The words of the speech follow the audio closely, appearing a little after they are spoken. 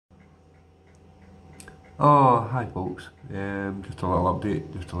Oh, hi folks. Just a little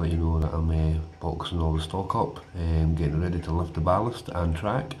update, just to let you know that I'm boxing all the stock up, getting ready to lift the ballast and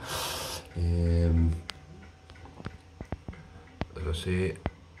track. As I say,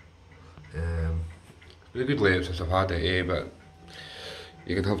 it's been a good layout since I've had it, but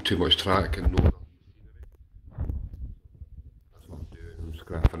you can have too much track and no. That's what I'm doing. I'm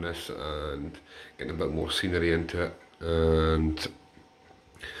scrapping this and getting a bit more scenery into it, and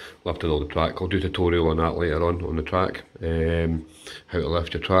lifting all the track. I'll do a tutorial on that later on the track, how to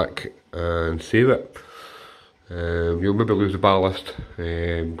lift your track and save it. You'll maybe lose the ballast,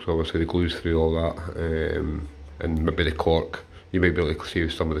 because obviously the glue's through all that, and maybe the cork. You might be able to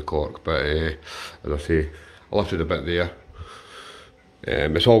save some of the cork, but as I say, I lifted a bit there.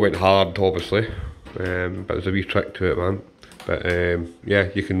 It's all went hard, obviously, but there's a wee trick to it, man. But yeah,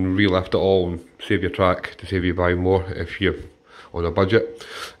 you can re-lift it all and save your track to save you buying more if you're on a budget.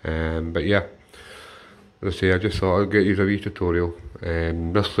 But yeah, as I say, I just thought I'd get you a wee tutorial.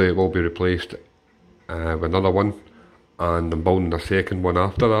 This slate will be replaced with another one, and I'm building a second one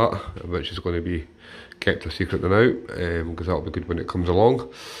after that, which is going to be kept a secret now, because that'll be good when it comes along.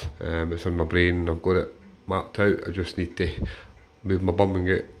 It's in my brain, I've got it mapped out. I just need to move my bum and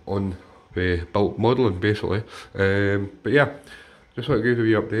get on with bulk modelling, basically. But yeah, just want to give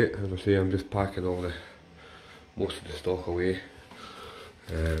you a wee update. As I say, I'm just packing all the most of the stock away,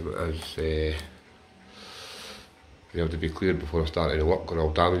 as they have to be cleared before I start any work or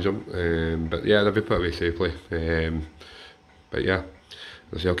I'll damage them. But yeah, they'll be put away safely. But yeah,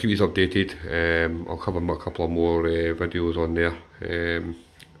 as I say, I'll keep these updated. I'll cover a couple of more videos on there.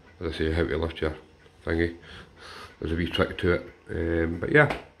 As I say, how to lift your thingy. There's a wee trick to it. But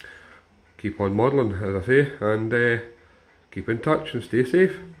yeah, keep on modelling, as I say, and keep in touch and stay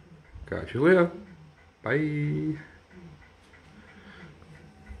safe. Catch you later. Bye.